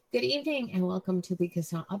Good evening and welcome to the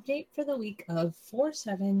CASA update for the week of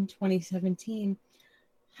 4/7/2017.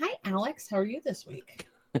 Hi, Alex. How are you this week?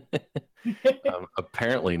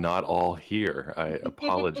 Apparently not all here. I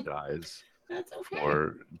apologize That's okay.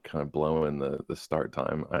 for kind of blowing the start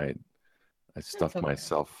time. I That's stuffed okay.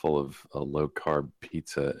 myself full of a low carb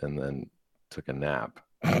pizza and then took a nap.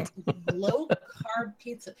 Low carb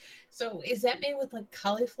pizza. So is that made with like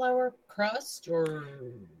cauliflower crust or?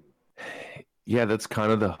 Yeah, that's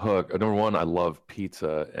kind of the hook. Number one, I love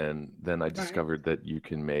pizza, and then I Right. discovered that you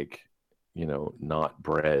can make, not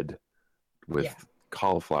bread with Yeah.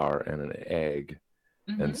 cauliflower and an egg.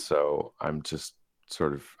 And Mm-hmm. so I'm just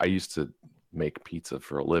I used to make pizza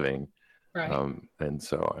for a living. Right. And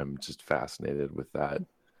so I'm just fascinated with that.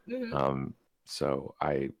 Mm-hmm. Um,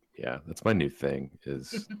 yeah, that's my new thing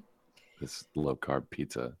is this low carb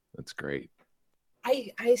pizza. That's great.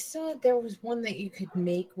 I saw there was one that you could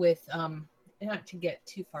make with not to get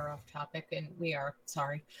too far off topic, and we are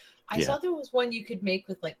sorry. I Yeah. saw there was one you could make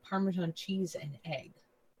with like Parmesan cheese and egg,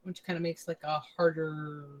 which kind of makes like a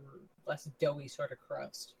harder, less doughy sort of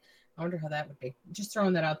crust. I wonder how that would be. Just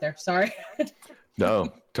throwing that out there. Sorry.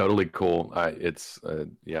 No, totally cool. I think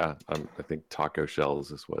taco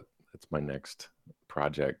shells is it's my next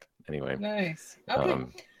project. Anyway, Nice. Okay.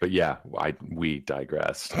 but yeah, we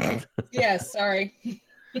digress. Yeah. Sorry.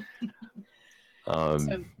 um,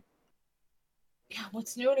 So yeah,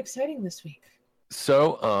 what's new and exciting this week?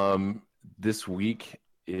 so this week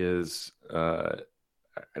is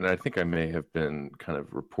and I think I may have been kind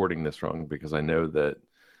of reporting this wrong because I know that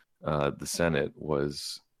the Senate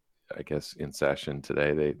was, I guess, in session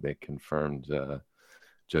today. They confirmed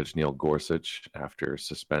Judge Neil Gorsuch after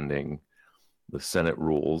suspending the Senate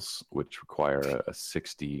rules, which require a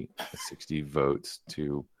 60 votes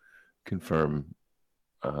to confirm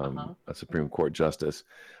a Supreme Court justice.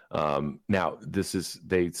 Now,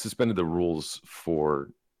 they suspended the rules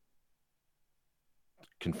for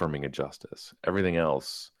confirming a justice. Everything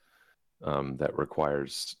else that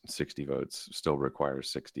requires 60 votes still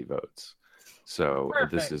requires 60 votes. So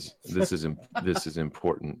Perfect. this is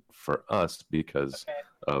important for us because Okay.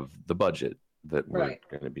 of the budget that we're Right.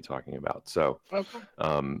 going to be talking about. So Okay.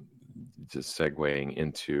 just segueing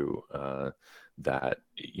into that,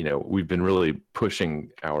 we've been really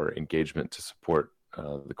pushing our engagement to support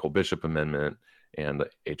the Cole Bishop Amendment and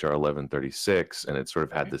HR 1136, and it sort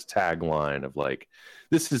of had this tagline of like,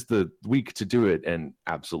 this is the week to do it, and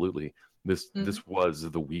absolutely this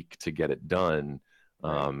was the week to get it done,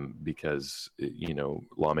 because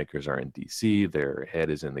lawmakers are in DC, their head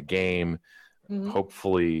is in the game,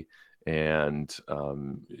 hopefully, and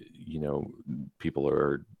people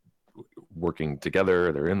are working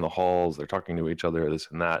together, they're in the halls, they're talking to each other, this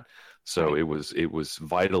and that. So it was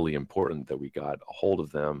vitally important that we got a hold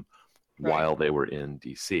of them while they were in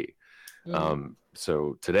DC.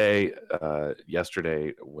 So today,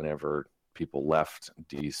 yesterday, whenever people left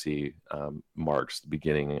DC, marks the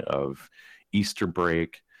beginning of Easter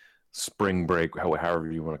break, spring break,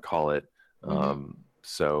 however you want to call it.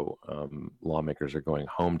 So lawmakers are going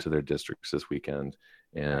home to their districts this weekend,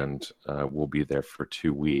 and we'll be there for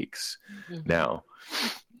 2 weeks. Now,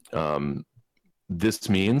 this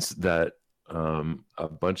means that a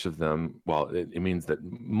bunch of them, it means that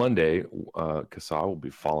Monday, CASA will be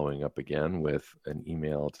following up again with an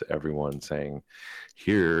email to everyone saying,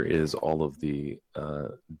 here is all of the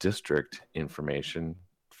district information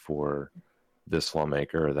for this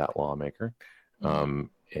lawmaker or that lawmaker,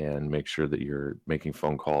 and make sure that you're making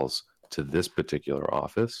phone calls to this particular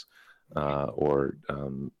office, or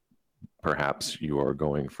perhaps you are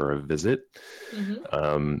going for a visit.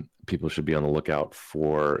 People should be on the lookout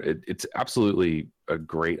for it. It's absolutely a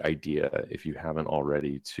great idea, if you haven't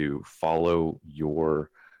already, to follow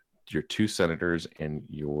your two senators and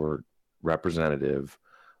your representative,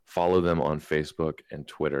 follow them on Facebook and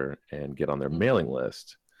Twitter, and get on their mailing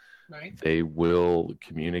list. They will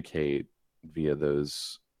communicate via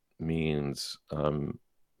those means, town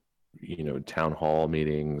hall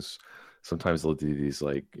meetings. Sometimes they'll do these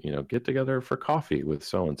get together for coffee with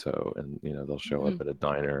so-and-so, and they'll show up at a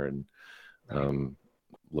diner and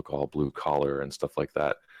look all blue collar and stuff like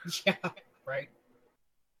that. Yeah, right.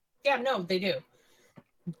 Yeah, no, they do.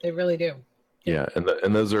 They really do. Yeah, and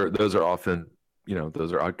those are often,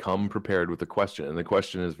 I come prepared with a question, and the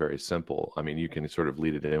question is very simple. I mean, you can sort of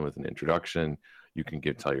lead it in with an introduction. You can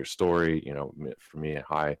tell your story. For me,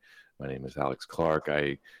 hi, my name is Alex Clark.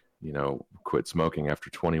 I quit smoking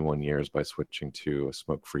after 21 years by switching to a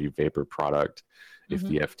smoke-free vapor product. If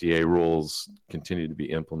the FDA rules continue to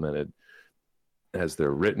be implemented as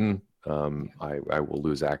they're written, I will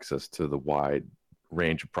lose access to the wide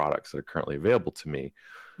range of products that are currently available to me.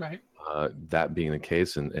 Right. That being the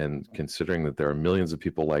case, and considering that there are millions of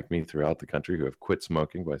people like me throughout the country who have quit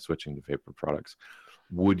smoking by switching to vapor products,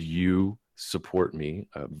 would you support me,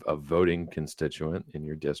 a voting constituent in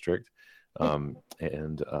your district, and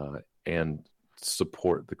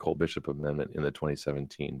support the Cole Bishop Amendment in the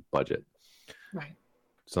 2017 budget? Right.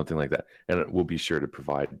 Something like that, and we'll be sure to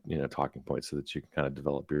provide talking points so that you can kind of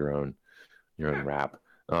develop your own rap.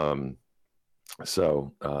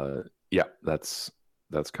 Yeah, that's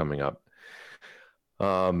coming up.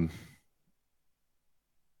 I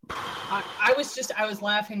was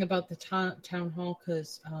laughing about the town hall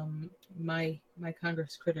because my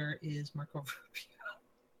Congress critter is Marco Rubio.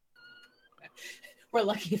 We're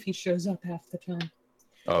lucky if he shows up half the time.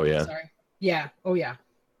 Oh yeah. Sorry. Yeah. Oh yeah.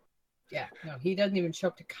 Yeah. No, he doesn't even show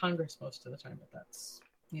up to Congress most of the time, but that's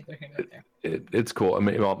neither here nor there. It's cool. I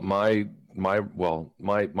mean, well, my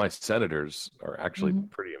senators are actually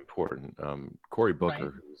pretty important. Cory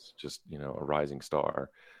Booker, who's just a rising star,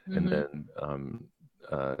 and then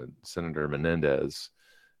Senator Menendez.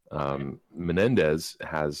 Menendez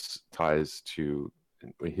has ties to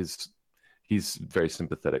he's very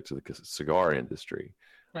sympathetic to the cigar industry.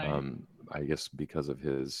 Right. I guess because of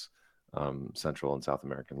his Central and South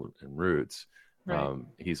American roots. Right.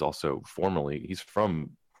 He's also he's from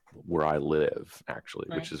where I live, actually,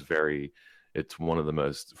 which is it's one of the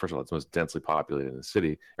most, first of all, it's most densely populated in the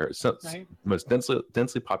city, or most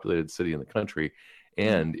densely populated city in the country.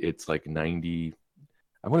 And it's like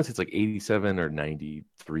 87 or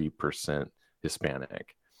 93%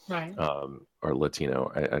 Hispanic. Right. Or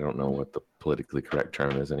Latino. I don't know what the politically correct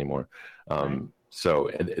term is anymore.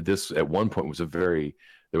 So this at one point there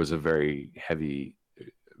was a very heavy,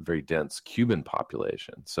 very dense Cuban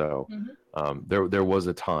population. So there was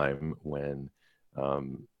a time when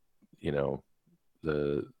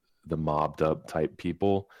the mobbed up type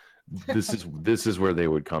people, this is where they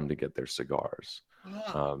would come to get their cigars.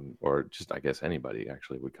 Or just, I guess, anybody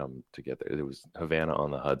actually would come to get there. It was Havana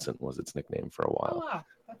on the Hudson was its nickname for a while. Oh, wow.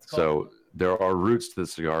 That's cool. So there are roots to the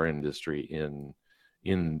cigar industry in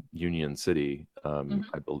Union City,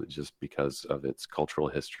 I believe, just because of its cultural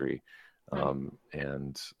history.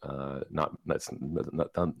 And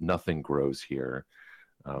nothing grows here.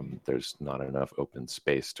 There's not enough open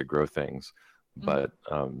space to grow things, but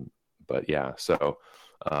yeah. So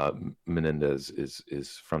Menendez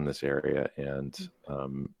is from this area and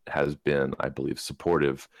has been, I believe,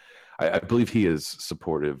 supportive. I believe he is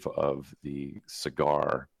supportive of the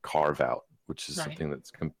cigar carve out, which is something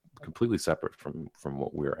that's completely separate from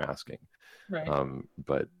what we're asking. Right.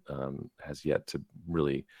 But has yet to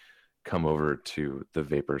really come over to the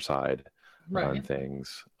vapor side on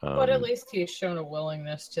things. But at least he's shown a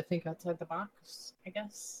willingness to think outside the box, I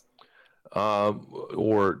guess.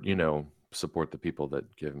 Or support the people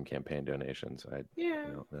that give him campaign donations.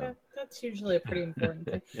 That's usually a pretty important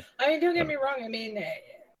thing. I mean, don't get me wrong. I mean,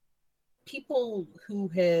 people who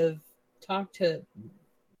have talked to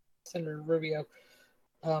Senator Rubio,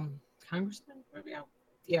 Congressman Rubio,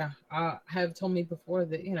 have told me before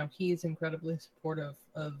that he's incredibly supportive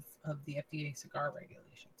of the FDA cigar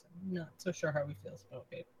regulations. I'm not so sure how he feels about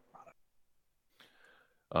vapor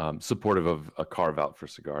products. Supportive of a carve out for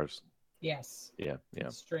cigars. Yes. Yeah.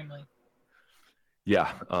 Extremely.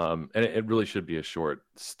 Yeah. And it really should be a short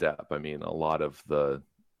step. I mean, a lot of the,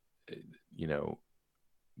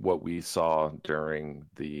 what we saw during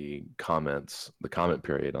the comment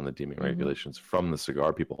period on the deeming regulations from the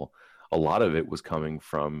cigar people, a lot of it was coming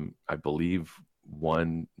from, I believe,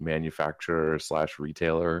 one manufacturer /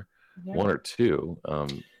 retailer, one or two,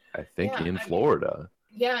 I think in Florida.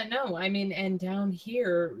 Yeah, no, I mean, and down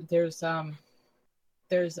here, there's a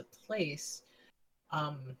place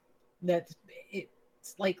that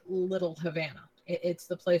it's like Little Havana. It's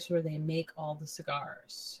the place where they make all the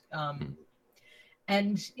cigars.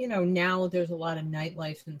 And, now there's a lot of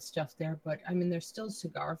nightlife and stuff there, but I mean, there's still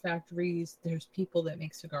cigar factories. There's people that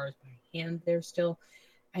make cigars by hand there still.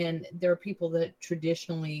 And there are people that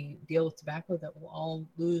traditionally deal with tobacco that will all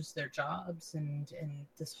lose their jobs. And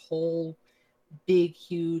this whole big,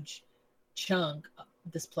 huge chunk of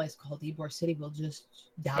this place called Ybor City will just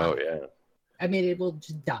die. Oh, yeah. I mean, it will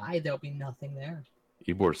just die. There'll be nothing there.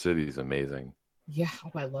 Ybor City is amazing. Yeah.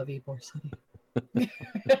 Oh, I love Ybor City.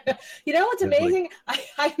 You know what's amazing?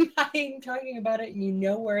 I'm talking about it and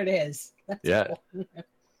where it is. That's cool.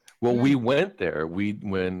 Well, we went there.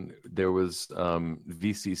 When there was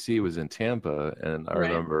VCC was in Tampa, and I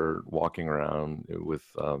remember walking around with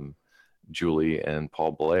Julie and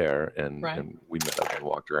Paul Blair, and we met up and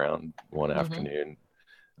walked around one afternoon.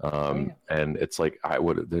 And it's like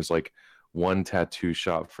there's like one tattoo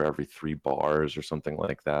shop for every 3 bars or something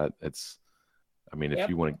like that. I mean, Yep.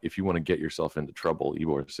 if you want to get yourself into trouble,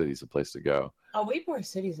 Ybor City is the place to go. Oh, Ybor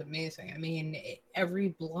City is amazing. I mean, every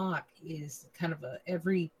block is kind of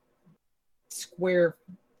every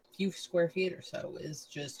few square feet or so is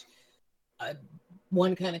just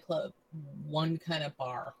one kind of club, one kind of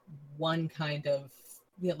bar, one kind of,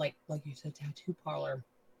 like you said, tattoo parlor.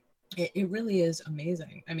 It really is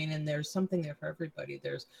amazing. I mean, and there's something there for everybody.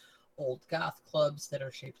 There's old goth clubs that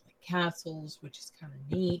are shaped like castles, which is kind of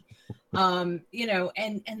neat. And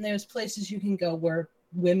there's places you can go where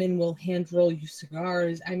women will hand roll you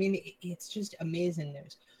cigars. I mean, it's just amazing.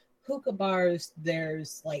 There's hookah bars,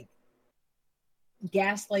 there's like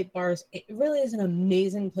gaslight bars. It really is an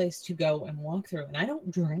amazing place to go and walk through. And I don't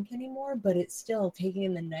drink anymore, but it's still, taking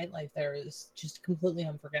in the nightlife there is just completely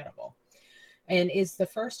unforgettable. And it's the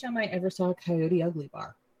first time I ever saw a Coyote Ugly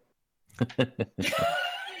bar.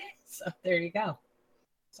 So there you go.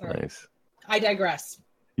 Sorry. Nice. I digress.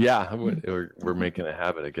 Yeah, we're making a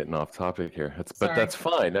habit of getting off topic here. But that's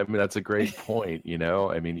fine. I mean, that's a great point.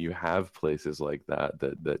 I mean, you have places like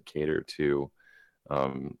that cater to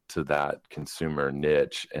that consumer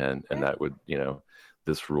niche, and that would,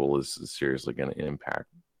 this rule is seriously going to impact,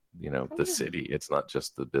 the city. It's not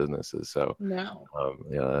just the businesses. So no,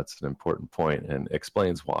 that's an important point, and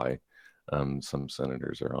explains why some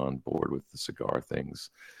senators are on board with the cigar things.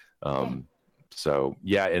 So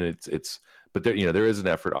yeah, and it's but there is an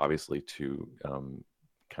effort, obviously, to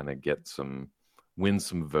kind of win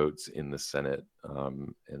some votes in the Senate,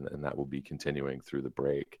 and that will be continuing through the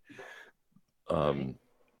break.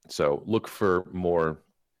 So look for more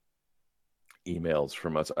emails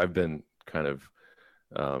from us. I've been kind of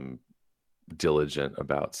diligent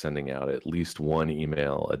about sending out at least one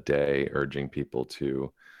email a day, urging people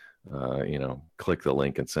to click the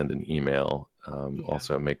link and send an email.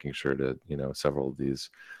 Also making sure to, several of these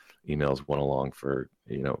emails went along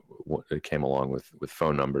it came along with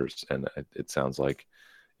phone numbers, and it sounds like,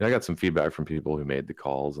 I got some feedback from people who made the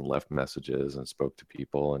calls and left messages and spoke to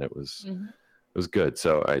people, and it was good.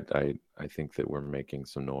 So I think that we're making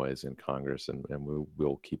some noise in Congress, and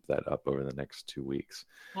we'll keep that up over the next 2 weeks.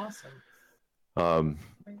 Awesome.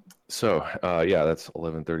 So that's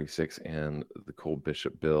 1136 and the Cole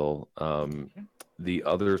Bishop bill. The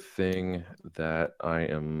other thing that I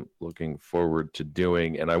am looking forward to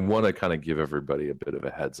doing, and I want to kind of give everybody a bit of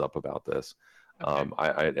a heads up about this.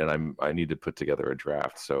 I need to put together a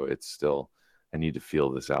draft, so I need to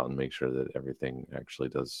feel this out and make sure that everything actually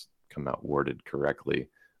does come out worded correctly.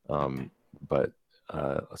 But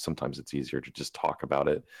sometimes it's easier to just talk about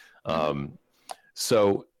it.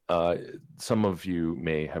 So some of you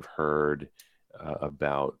may have heard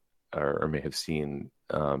about or may have seen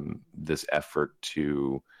this effort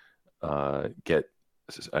to get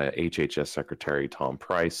HHS Secretary Tom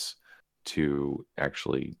Price to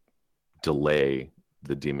actually delay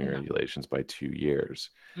the deeming regulations by 2 years.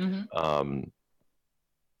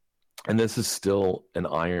 And this is still an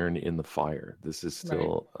iron in the fire. This is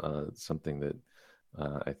still something that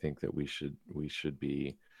I think that we should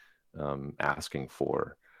be asking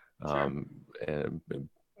for, and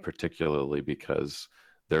particularly because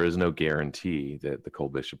there is no guarantee that the Cole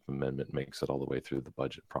Bishop Amendment makes it all the way through the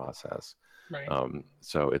budget process.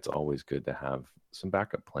 So it's always good to have some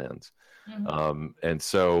backup plans. And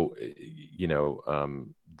so,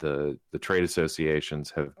 the trade associations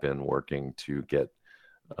have been working to get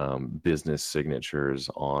business signatures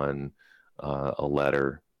on a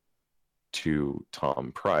letter to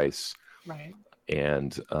Tom Price.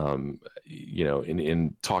 And,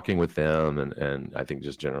 in talking with them, and I think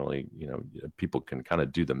just generally, people can kind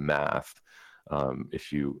of do the math.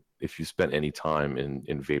 If you spent any time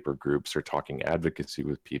in vapor groups or talking advocacy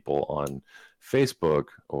with people on Facebook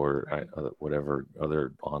or whatever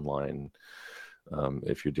other online,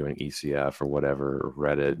 if you're doing ECF or whatever,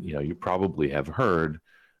 Reddit, you probably have heard,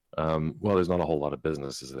 there's not a whole lot of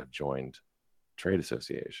businesses that have joined trade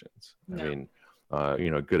associations. I mean,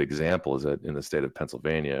 a good example is that in the state of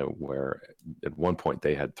Pennsylvania, where at one point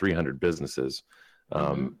they had 300 businesses,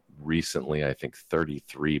 recently I think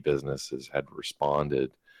 33 businesses had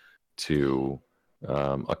responded to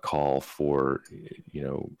a call for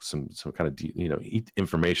some kind of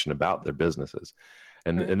information about their businesses.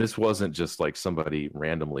 And this wasn't just like somebody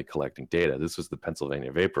randomly collecting data. This was the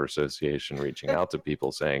Pennsylvania Vapor Association reaching out to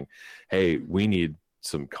people saying, hey, we need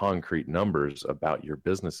some concrete numbers about your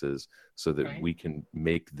businesses so that we can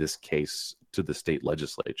make this case to the state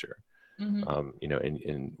legislature. And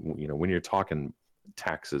when you're talking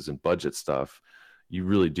taxes and budget stuff, you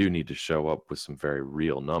really do need to show up with some very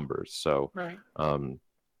real numbers. So,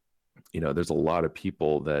 there's a lot of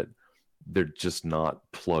people that they're just not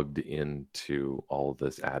plugged into all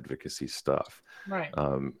this advocacy stuff. Right.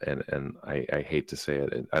 And I hate to say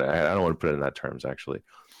it. I don't want to put it in that terms, actually.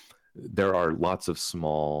 There are lots of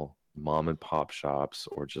small mom and pop shops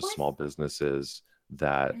or just small businesses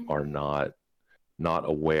that are not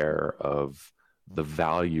aware of the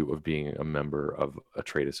value of being a member of a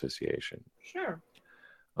trade association. Sure.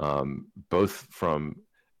 Both from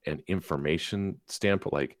an information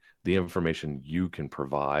standpoint, like the information you can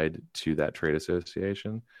provide to that trade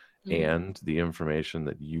association, and the information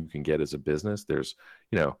that you can get as a business. There's,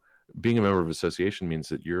 being a member of an association means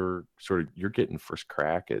that you're getting first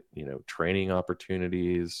crack at, training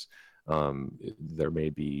opportunities. There may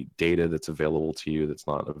be data that's available to you that's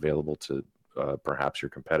not available to perhaps your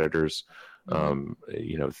competitors.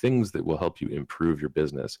 Things that will help you improve your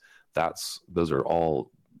business. Those are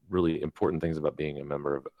all really important things about being a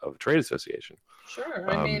member of a trade association. Sure.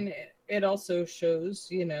 I mean, it also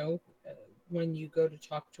shows, when you go to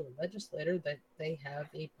talk to a legislator, that they have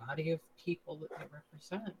a body of people that they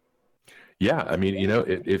represent. Yeah, I mean,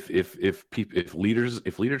 if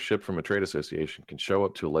leadership from a trade association can show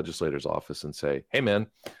up to a legislator's office and say, "Hey, man,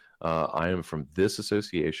 I am from this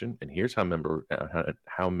association, and here's how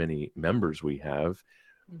many members we have.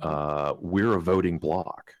 We're a voting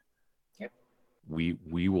block. Yep.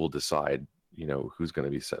 We will decide, who's going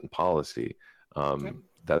to be setting policy."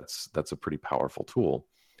 That's a pretty powerful tool.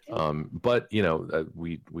 But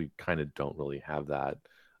we kind of don't really have that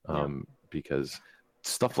because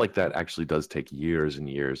stuff like that actually does take years and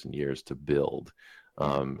years and years to build.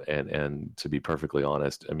 And to be perfectly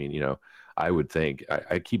honest, I mean, I would think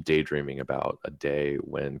I keep daydreaming about a day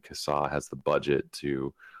when CASA has the budget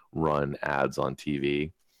to run ads on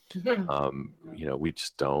TV. We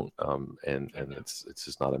just don't, and it's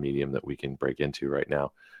just not a medium that we can break into right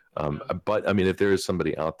now. But I mean, if there is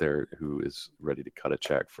somebody out there who is ready to cut a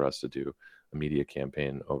check for us to do a media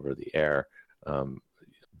campaign over the air,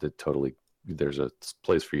 there's a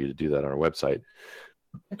place for you to do that on our website.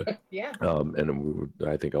 Yeah. And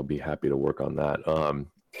I think I'll be happy to work on that.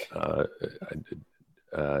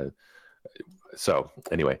 So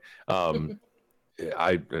anyway, I've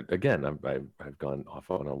gone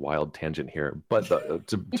off on a wild tangent here, but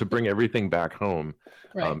to bring everything back home,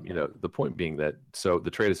 right. The point being that so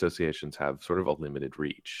the trade associations have sort of a limited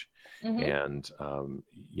reach, and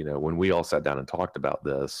when we all sat down and talked about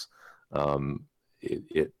this, I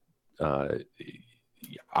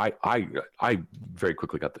very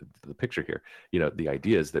quickly got the picture here. The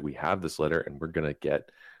idea is that we have this letter, and we're going to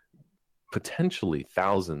get potentially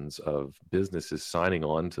thousands of businesses signing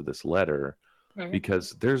on to this letter. Right.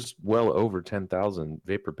 Because there's well over 10,000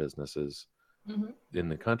 vapor businesses in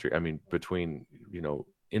the country. I mean, between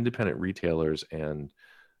independent retailers and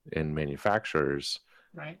manufacturers,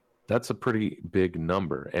 right? That's a pretty big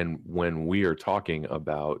number. And when we are talking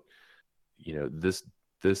about, this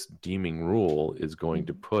deeming rule is going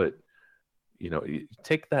to put,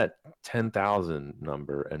 take that 10,000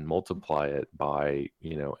 number and multiply it by,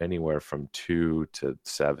 anywhere from 2 to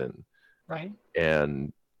 7, right?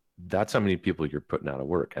 And that's how many people you're putting out of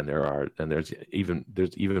work, and there's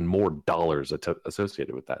even more dollars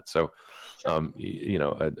associated with that. So,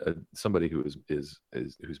 somebody whose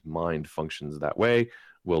mind functions that way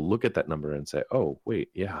will look at that number and say, "Oh,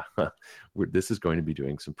 wait, yeah, this is going to be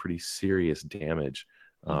doing some pretty serious damage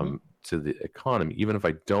to the economy." Even if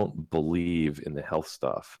I don't believe in the health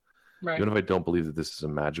stuff, right. Even if I don't believe that this is a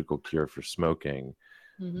magical cure for smoking.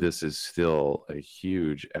 This is still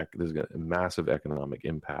there's a massive economic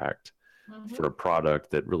impact for a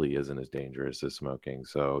product that really isn't as dangerous as smoking.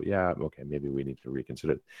 So yeah, okay, maybe we need to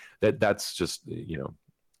reconsider it. That's just,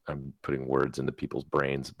 I'm putting words into people's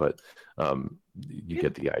brains, but you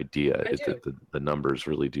get the idea. Is that the numbers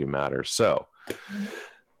really do matter. So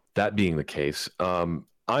that being the case,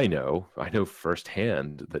 I know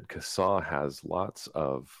firsthand that CASA has lots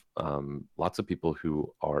of people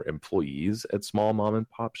who are employees at small mom and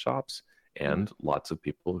pop shops, and lots of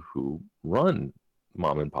people who run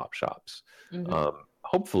mom and pop shops.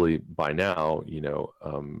 Hopefully by now,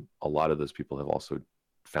 a lot of those people have also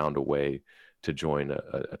found a way to join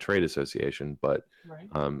a trade association, but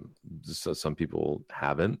so some people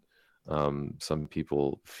haven't. Some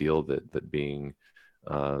people feel that being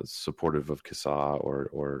supportive of CASA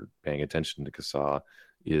or paying attention to CASA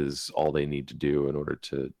is all they need to do in order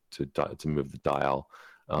to move the dial.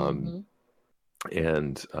 And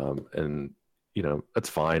that's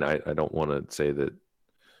fine. I don't want to say that.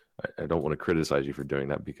 I don't want to criticize you for doing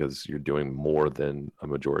that, because you're doing more than a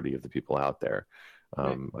majority of the people out there.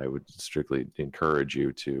 I would strictly encourage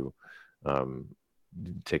you to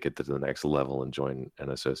take it to the next level and join an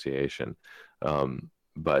association.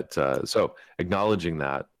 But so acknowledging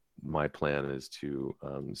that, my plan is to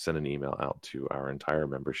send an email out to our entire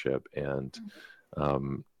membership, and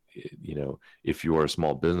if you are a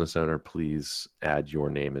small business owner, please add your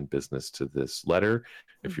name and business to this letter.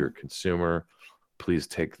 If you're a consumer, please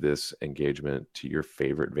take this engagement to your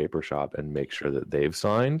favorite vapor shop and make sure that they've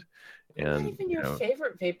signed. And not even your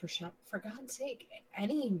favorite vapor shop, for God's sake,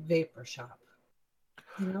 any vapor shop,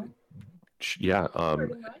 yeah,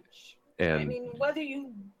 pretty much. And I mean, whether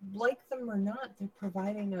you like them or not, they're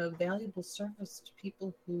providing a valuable service to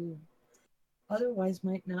people who otherwise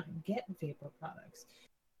might not get vapor products.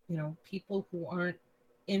 People who aren't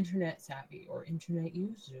internet savvy, or internet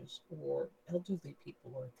users, or elderly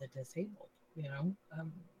people, or the disabled,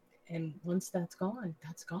 and once that's gone,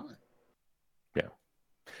 that's gone. Yeah.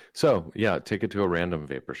 So yeah, take it to a random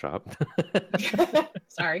vapor shop.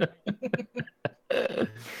 Sorry.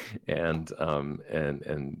 and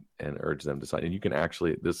urge them to sign. And you can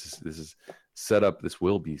actually, this is set up. This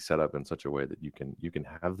will be set up in such a way that you can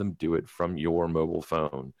have them do it from your mobile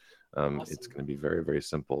phone. Awesome. It's going to be very, very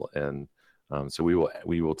simple. And so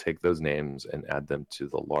we will take those names and add them to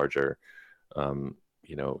the larger,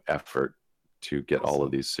 effort to get all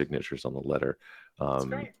of these signatures on the letter.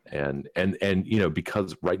 And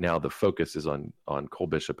because right now the focus is on Cole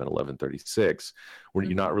Bishop and 1136, where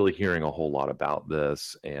you're not really hearing a whole lot about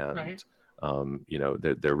this, and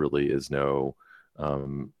there really is no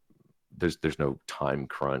there's no time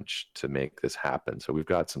crunch to make this happen. So we've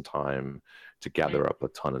got some time to gather up a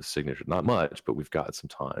ton of signatures. Not much, but we've got some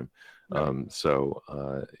time. I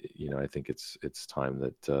think it's time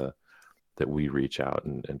that we reach out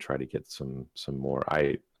and try to get some more.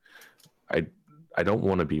 I don't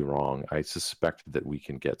want to be wrong. I suspect that we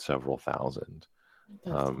can get several thousand,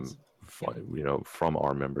 from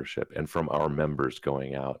our membership and from our members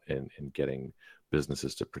going out and getting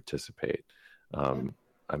businesses to participate.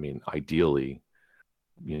 I mean, ideally,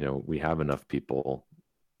 we have enough people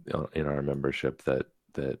in our membership that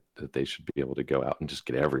they should be able to go out and just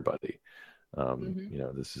get everybody.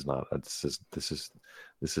 This is not.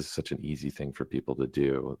 This is such an easy thing for people to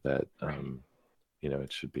do that.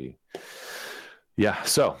 It should be. Yeah.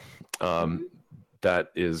 So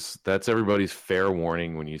that's everybody's fair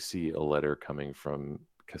warning when you see a letter coming from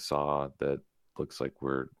CASA that looks like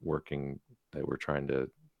we're trying to.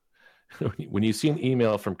 When you see an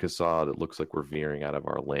email from CASA that looks like we're veering out of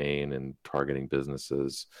our lane and targeting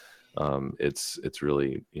businesses, it's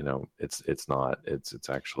really, it's not. It's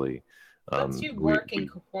actually. That's you working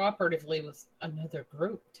cooperatively with another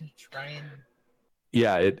group to try and.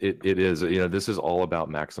 Yeah, it is. This is all about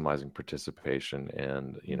maximizing participation,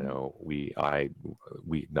 and we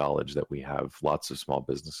acknowledge that we have lots of small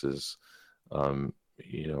businesses, in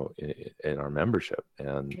our membership,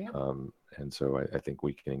 and so I think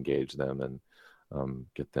we can engage them and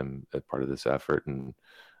get them as part of this effort, and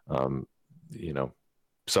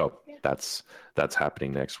so that's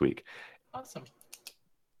happening next week. Awesome.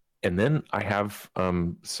 And then I have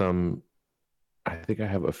I think I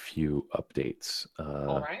have a few updates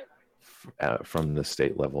all right. From the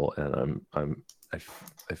state level, and I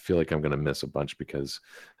feel like I'm going to miss a bunch because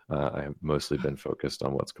I have mostly been focused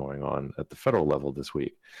on what's going on at the federal level this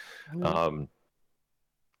week.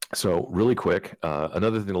 So really quick,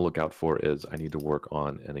 another thing to look out for is I need to work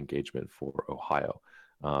on an engagement for Ohio.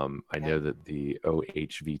 I know that the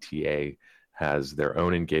OHVTA has their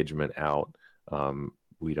own engagement out.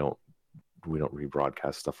 We don't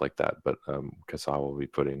rebroadcast stuff like that, but CASA will be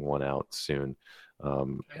putting one out soon.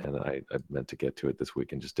 And I meant to get to it this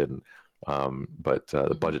week and just didn't. But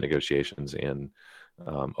the budget negotiations in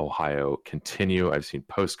Ohio continue. I've seen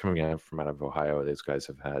posts coming out from out of Ohio. These guys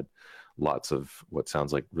have had lots of what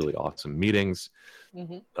sounds like really awesome meetings.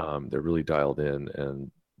 They're really dialed in,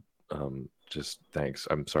 and just thanks.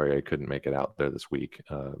 I'm sorry I couldn't make it out there this week,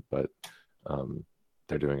 but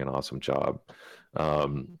they're doing an awesome job.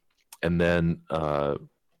 And then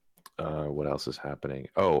what else is happening?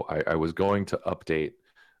 Oh, I was going to update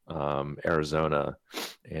Arizona,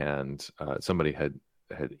 and somebody had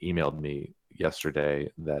emailed me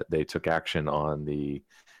yesterday that they took action on the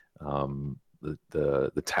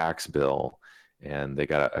tax bill, and they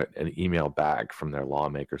got an email back from their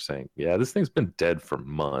lawmaker saying, yeah, this thing's been dead for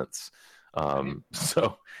months.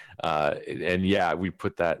 So we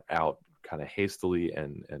put that out kind of hastily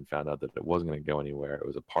and found out that it wasn't going to go anywhere. It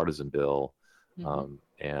was a partisan bill.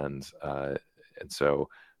 And so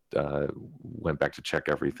went back to check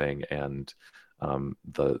everything, and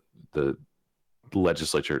the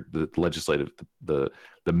legislature, the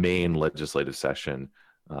main legislative session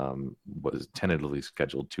was tentatively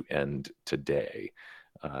scheduled to end today.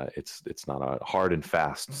 It's not a hard and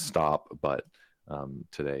fast stop, but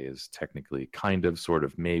Today is technically kind of, sort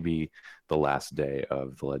of, maybe the last day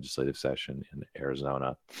of the legislative session in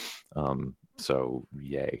Arizona. So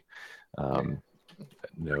yay.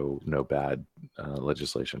 No bad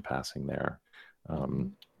legislation passing there.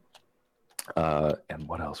 And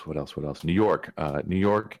what else? New York. New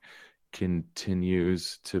York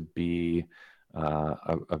continues to be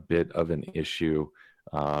a bit of an issue.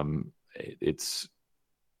 It's,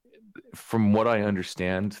 from what I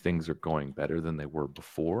understand, things are going better than they were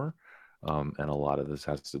before. And a lot of this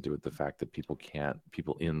has to do with the fact that people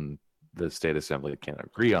in the state assembly can't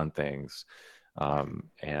agree on things.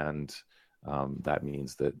 And that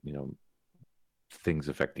means that, things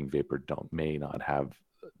affecting vapor may not have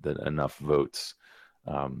enough votes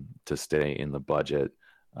to stay in the budget.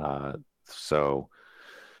 So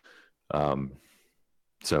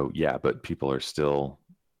yeah, but people are still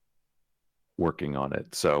working on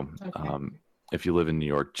it. So if you live in New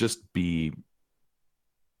York, just be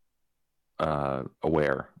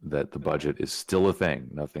aware that the budget is still a thing.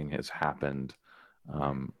 Nothing has happened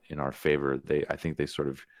in our favor. I think they sort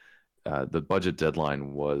of, the budget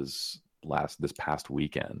deadline was this past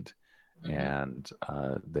weekend, and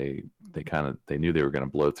they knew they were going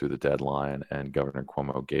to blow through the deadline, and Governor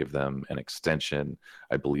Cuomo gave them an extension,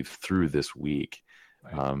 I believe, through this week.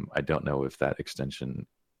 Right. I don't know if that extension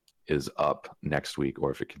is up next week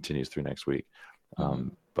or if it continues through next week.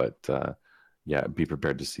 But yeah, be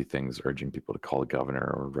prepared to see things urging people to call the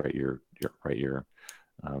governor or write your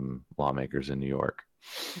lawmakers in New York.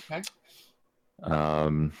 Okay.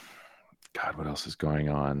 God, what else is going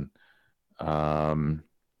on?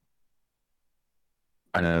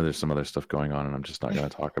 I know there's some other stuff going on, and I'm just not going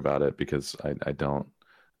to talk about it because I don't.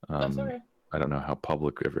 That's all right. I don't know how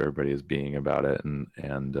public everybody is being about it, and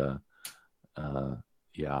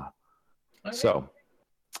yeah. Okay. So,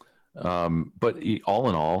 but all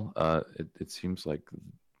in all, it seems like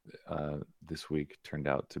this week turned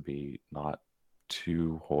out to be not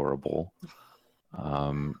too horrible.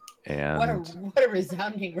 And what a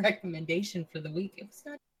resounding recommendation for the week. It was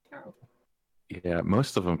not terrible. Yeah,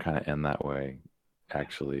 most of them kind of end that way.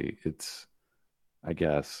 Actually, I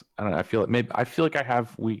guess I don't know. I feel like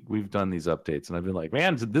we've done these updates, and I've been like,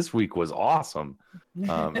 man, this week was awesome.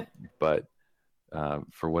 But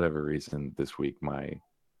for whatever reason, this week my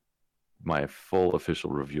full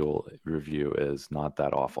official review is not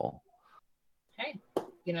that awful. Hey,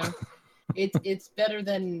 it's better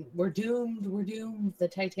than we're doomed. The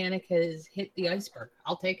Titanic has hit the iceberg.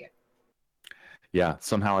 I'll take it. Yeah,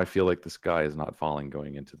 somehow I feel like the sky is not falling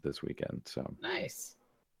going into this weekend. So nice.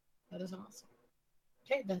 That is awesome.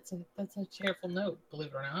 Okay, that's a cheerful note, believe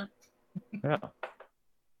it or not. Yeah.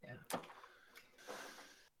 Yeah.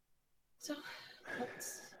 So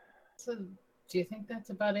do you think that's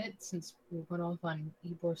about it, since we went off on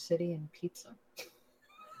Ybor City and pizza?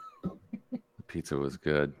 Pizza was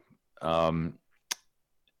good.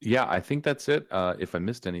 Yeah, I think that's it. If I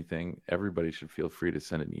missed anything, everybody should feel free to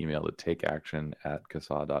send an email to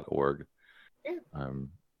takeaction@CASA.org. Yeah.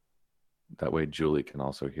 That way Julie can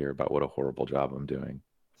also hear about what a horrible job I'm doing.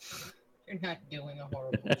 You're not doing a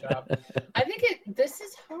horrible job. I think this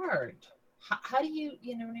is hard. How do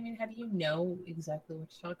you know what I mean? How do you know exactly what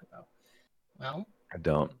to talk about? Well, I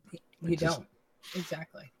don't. You don't.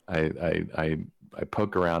 Exactly. I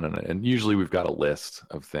poke around and usually we've got a list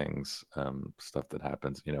of things, stuff that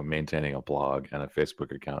happens. Maintaining a blog and a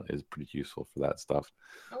Facebook account is pretty useful for that stuff.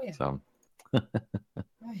 Oh yeah. So.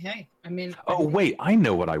 Oh, hey, I mean. Oh wait, I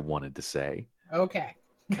know what I wanted to say. Okay.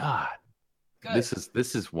 God. Good.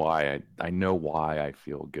 This is why I know why I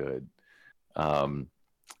feel good. And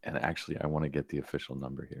actually, I want to get the official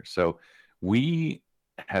number here. So we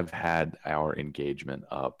have had our engagement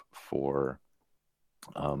up for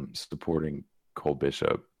supporting Cole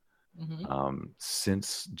Bishop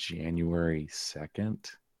since January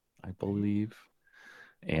 2nd, I believe.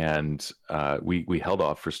 And we held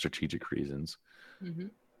off for strategic reasons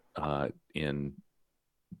in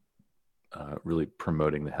really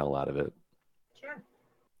promoting the hell out of it. Sure.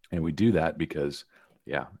 And we do that because,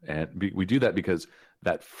 we do that because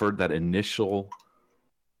that initial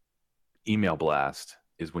email blast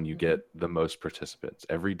is when you get the most participants.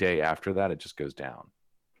 Every day after that, it just goes down,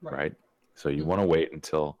 right? So you want to wait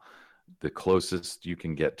until the closest you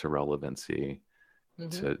can get to relevancy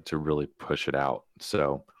to really push it out.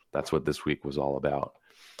 So that's what this week was all about.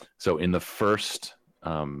 So in the first,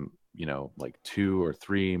 2 or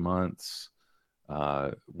 3 months,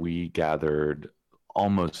 we gathered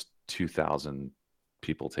almost 2,000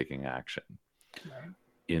 people taking action. Right.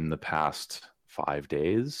 In the past 5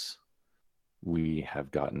 days, we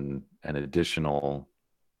have gotten an additional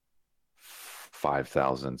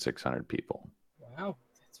 5,600 people. Wow,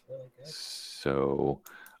 that's really good. So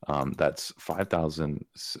that's 5,000.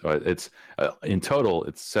 It's in total,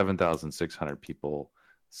 it's 7,600 people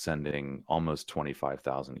sending almost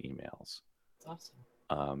 25,000 emails. That's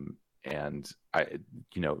awesome. And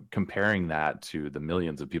comparing that to the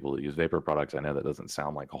millions of people that use vapor products, I know that doesn't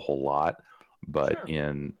sound like a whole lot, but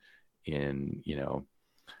Sure. in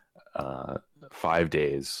 5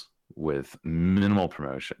 days with minimal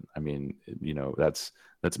promotion. I mean, that's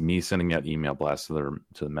me sending out email blasts to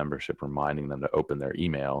the membership, reminding them to open their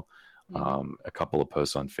email. A couple of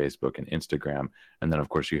posts on Facebook and Instagram, and then of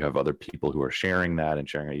course you have other people who are sharing that and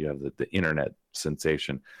sharing it. You have the internet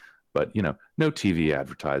sensation, but no TV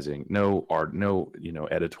advertising, no art, no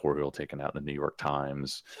editorial taken out in the New York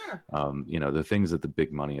Times. Sure. The things that the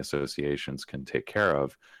big money associations can take care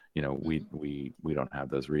of. We don't have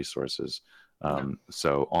those resources.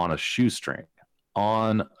 So on a shoestring,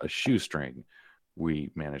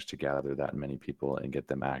 we managed to gather that many people and get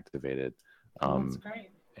them activated. That's great.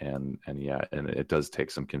 And it does take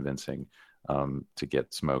some convincing to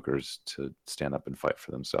get smokers to stand up and fight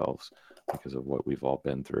for themselves because of what we've all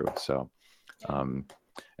been through. So, and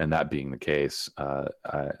that being the case,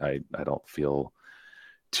 I don't feel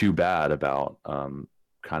too bad about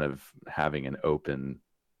kind of having an open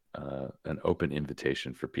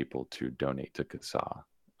invitation for people to donate to CASA.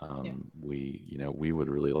 We would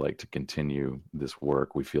really like to continue this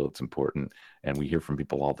work. We feel it's important, and we hear from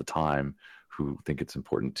people all the time who think it's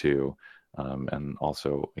important too, and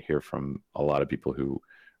also hear from a lot of people who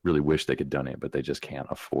really wish they could donate, but they just can't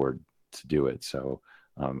afford to do it. So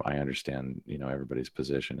I understand, everybody's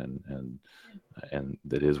position, and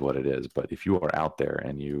that is what it is. But if you are out there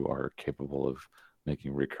and you are capable of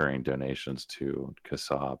making recurring donations to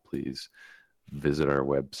CASA, please visit our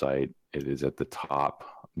website. It is at the top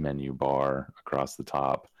menu bar across the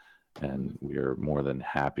top, and we are more than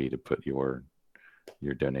happy to put your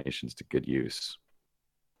donations to good use.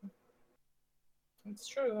 It's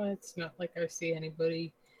true. It's not like I see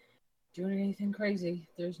anybody doing anything crazy.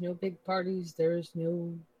 There's no big parties. There's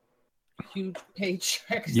no huge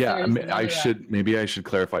paychecks. Yeah, I should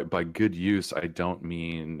clarify. By good use, I don't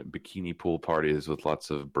mean bikini pool parties with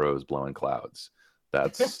lots of bros blowing clouds.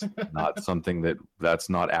 That's not something it's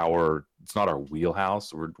not our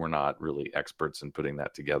wheelhouse. We're not really experts in putting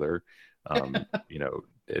that together.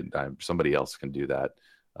 Somebody else can do that.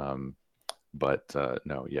 But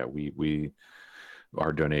no, yeah, we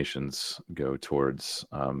our donations go towards.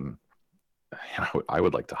 I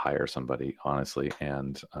would like to hire somebody, honestly,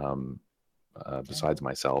 and besides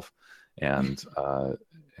myself, and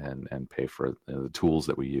pay for the tools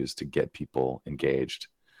that we use to get people engaged.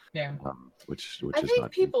 Yeah, which I is think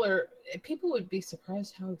not people would be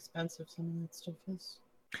surprised how expensive some of that stuff is.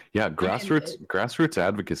 Yeah, grassroots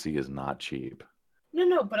advocacy is not cheap.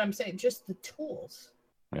 No, but I'm saying just the tools.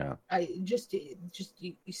 Yeah, I just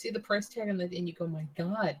you see the price tag and you go, my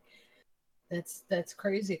God, that's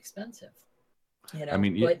crazy expensive. I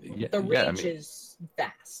mean, the reach is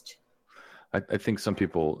vast. I think some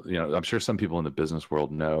people, I'm sure some people in the business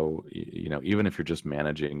world know, even if you're just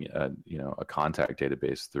managing, a contact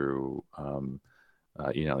database through,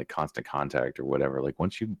 like Constant Contact or whatever, like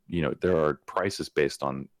once there are prices based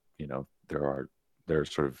on, there are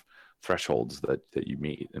sort of thresholds that you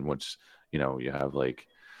meet, and once, you have like,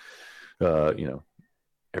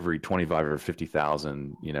 every 25 or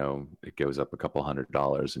 50,000, it goes up a couple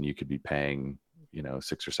 $100, and you could be paying, $600 or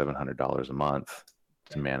 $700 a month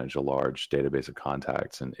to manage a large database of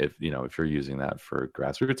contacts. And if you're using that for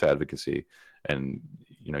grassroots advocacy, and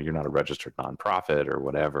you're not a registered nonprofit or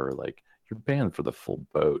whatever, like you're paying for the full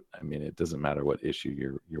boat. I mean, it doesn't matter what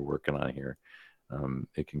issue you're working on here.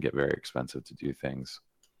 It can get very expensive to do things.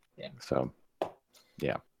 Yeah. So,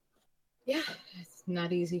 yeah. Yeah, it's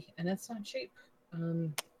not easy, and it's not cheap.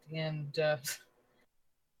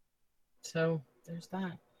 So there's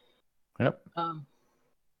that. Yep.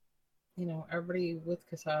 Everybody with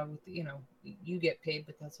CASA, you get paid,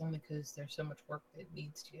 but that's only because there's so much work that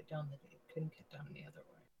needs to get done that it couldn't get done the other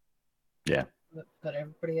way. Yeah. But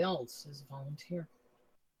everybody else is volunteer.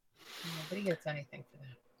 Nobody gets anything for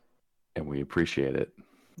that. And we appreciate it.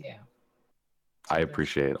 Yeah. I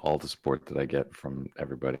appreciate all the support that I get from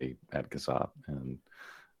everybody at CASA, and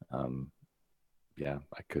yeah,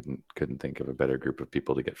 I couldn't think of a better group of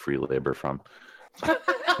people to get free labor from.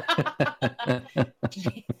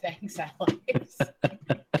 Gee, thanks, Alex.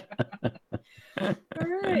 All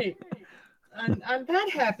right. On that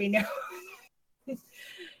happy note, do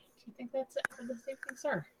you think that's it for this evening,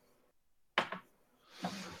 sir?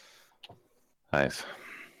 Nice.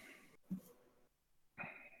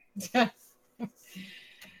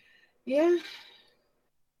 Yeah.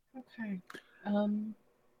 Okay.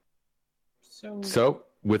 So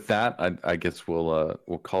with that, I guess we'll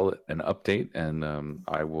call it an update, and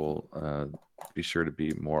I will be sure to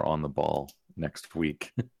be more on the ball next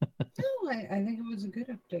week. No, I think it was a good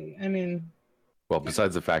update. I mean, well,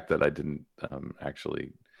 besides the fact that I didn't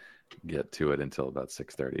actually get to it until about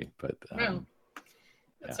 6:30, but no,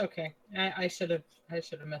 that's okay. I should have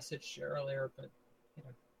messaged you earlier, but you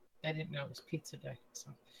know, I didn't know it was pizza day.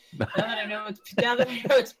 So now that I know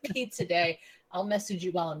it's pizza day, I'll message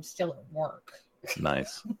you while I'm still at work.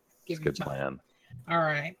 Nice. Give you good time. Plan. All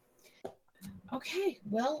right. Okay.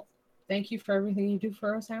 Well, thank you for everything you do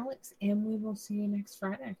for us, Alex, and we will see you next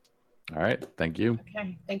Friday. All right. Thank you.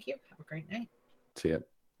 Okay. Thank you. Have a great night. See ya.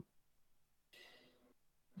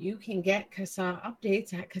 You can get CASA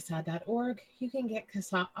updates at CASA.org. You can get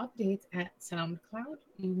CASA updates at SoundCloud.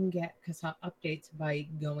 You can get CASA updates by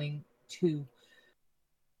going to...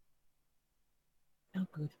 Oh,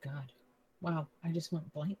 good God. Wow, I just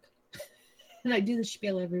went blank. And I do the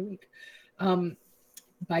spiel every week.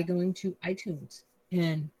 By going to iTunes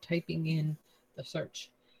and typing in the search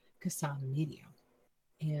CASA Media.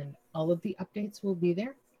 And all of the updates will be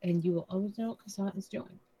there, and you will always know what CASA is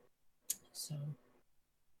doing. So,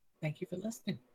 thank you for listening.